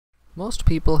Most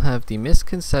people have the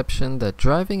misconception that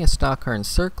driving a stock car in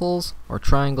circles, or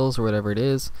triangles, or whatever it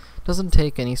is, doesn't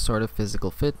take any sort of physical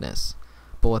fitness.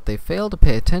 But what they fail to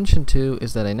pay attention to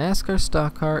is that a NASCAR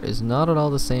stock car is not at all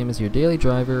the same as your daily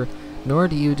driver, nor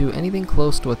do you do anything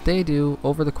close to what they do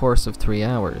over the course of 3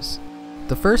 hours.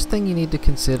 The first thing you need to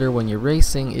consider when you're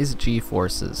racing is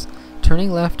G-forces.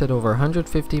 Turning left at over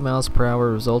 150 miles per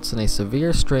hour results in a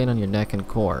severe strain on your neck and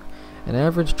core. An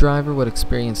average driver would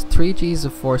experience 3 Gs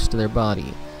of force to their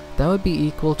body. That would be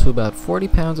equal to about 40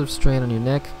 pounds of strain on your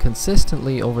neck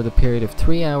consistently over the period of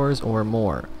 3 hours or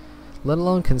more. Let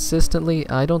alone consistently,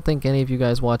 I don't think any of you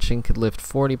guys watching could lift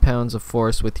 40 pounds of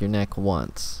force with your neck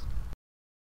once.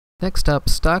 Next up,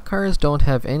 stock cars don't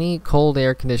have any cold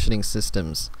air conditioning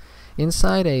systems.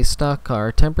 Inside a stock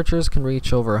car, temperatures can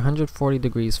reach over 140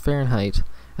 degrees Fahrenheit,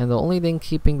 and the only thing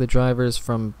keeping the drivers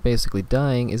from basically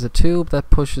dying is a tube that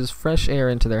pushes fresh air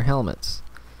into their helmets.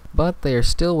 But they are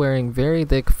still wearing very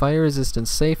thick fire-resistant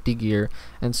safety gear,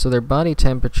 and so their body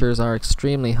temperatures are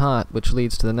extremely hot, which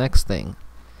leads to the next thing.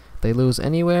 They lose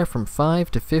anywhere from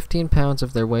 5 to 15 pounds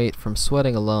of their weight from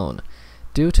sweating alone.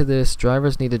 Due to this,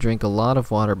 drivers need to drink a lot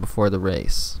of water before the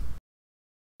race.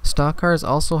 Stock cars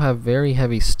also have very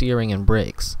heavy steering and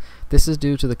brakes. This is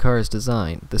due to the car's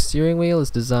design. The steering wheel is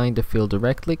designed to feel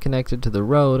directly connected to the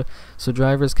road, so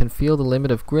drivers can feel the limit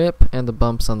of grip and the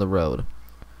bumps on the road.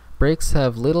 Brakes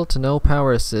have little to no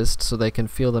power assist, so they can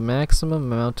feel the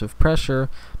maximum amount of pressure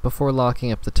before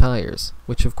locking up the tires,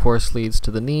 which of course leads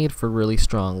to the need for really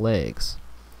strong legs.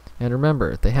 And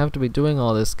remember, they have to be doing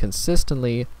all this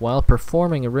consistently while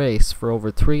performing a race for over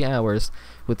 3 hours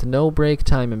with no break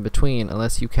time in between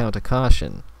unless you count a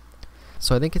caution.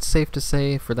 So I think it's safe to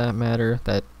say, for that matter,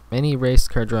 that any race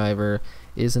car driver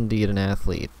is indeed an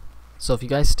athlete. So if you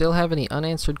guys still have any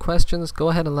unanswered questions, go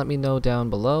ahead and let me know down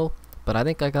below. But I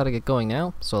think I gotta get going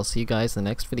now, so I'll see you guys in the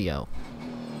next video.